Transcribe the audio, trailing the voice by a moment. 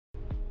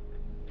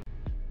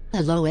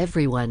Hello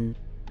everyone.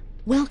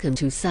 Welcome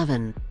to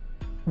 7.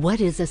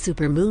 What is a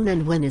supermoon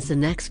and when is the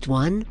next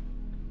one?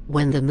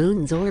 When the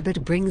moon's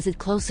orbit brings it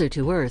closer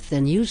to Earth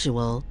than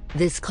usual,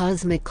 this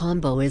cosmic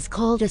combo is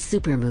called a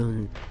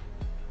supermoon.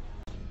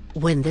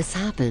 When this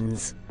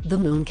happens, the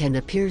moon can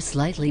appear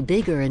slightly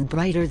bigger and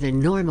brighter than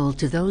normal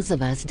to those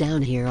of us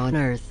down here on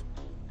Earth.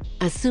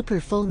 A super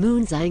full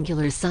moon's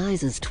angular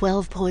size is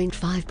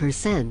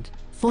 12.5%,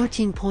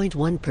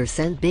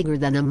 14.1% bigger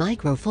than a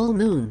micro full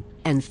moon,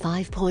 and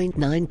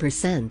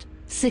 5.9%,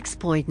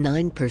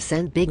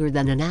 6.9% bigger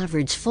than an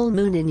average full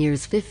moon in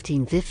years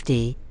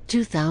 1550,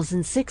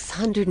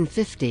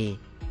 2650.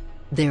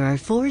 There are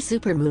 4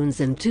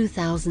 supermoons in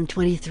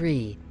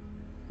 2023.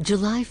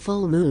 July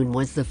full moon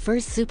was the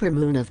first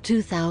supermoon of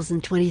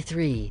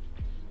 2023.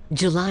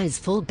 July's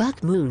full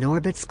buck moon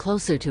orbits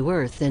closer to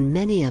Earth than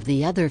many of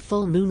the other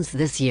full moons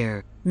this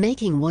year,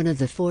 making one of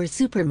the 4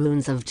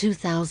 supermoons of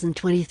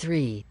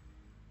 2023.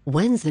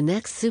 When's the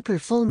next super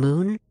full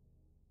moon?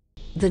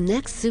 The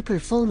next super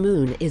full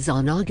moon is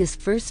on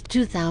August 1,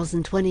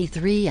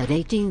 2023 at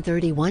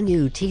 1831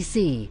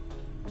 UTC.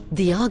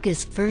 The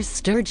August 1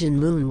 Sturgeon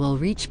moon will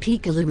reach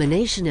peak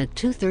illumination at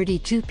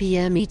 2:32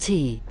 p.m. ET.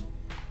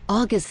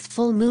 August's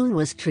full moon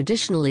was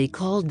traditionally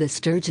called the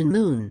Sturgeon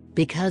moon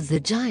because the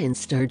giant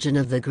sturgeon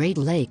of the Great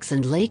Lakes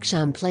and Lake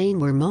Champlain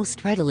were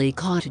most readily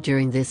caught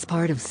during this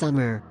part of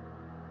summer.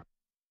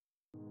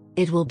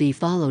 It will be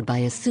followed by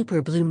a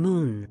super blue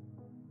moon.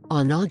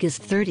 On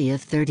August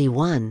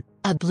 30-31,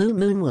 a blue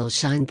moon will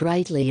shine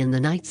brightly in the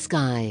night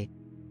sky.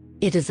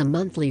 It is a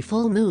monthly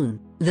full moon,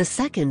 the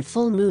second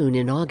full moon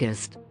in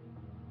August.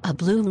 A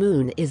blue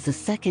moon is the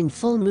second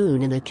full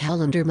moon in a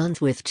calendar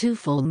month with 2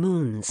 full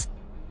moons.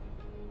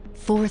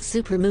 4th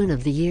supermoon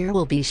of the year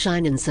will be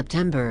shine in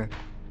September.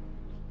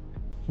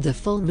 The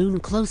full moon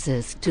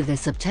closest to the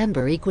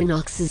September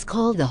equinox is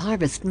called the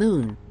harvest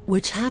moon,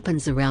 which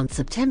happens around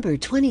September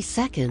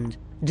 22nd,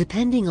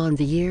 depending on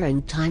the year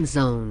and time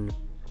zone.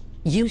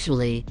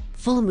 Usually,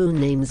 full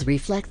moon names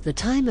reflect the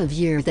time of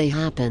year they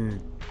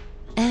happen.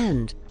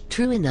 And,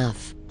 true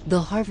enough, the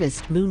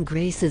harvest moon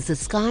graces the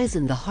skies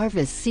in the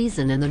harvest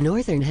season in the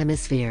northern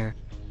hemisphere.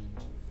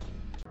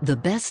 The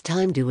best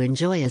time to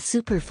enjoy a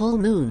super full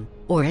moon,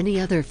 or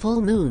any other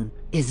full moon,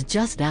 is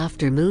just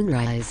after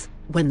moonrise,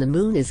 when the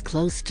moon is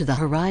close to the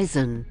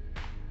horizon.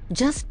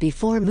 Just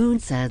before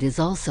moonset is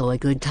also a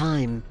good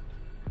time.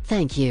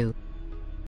 Thank you.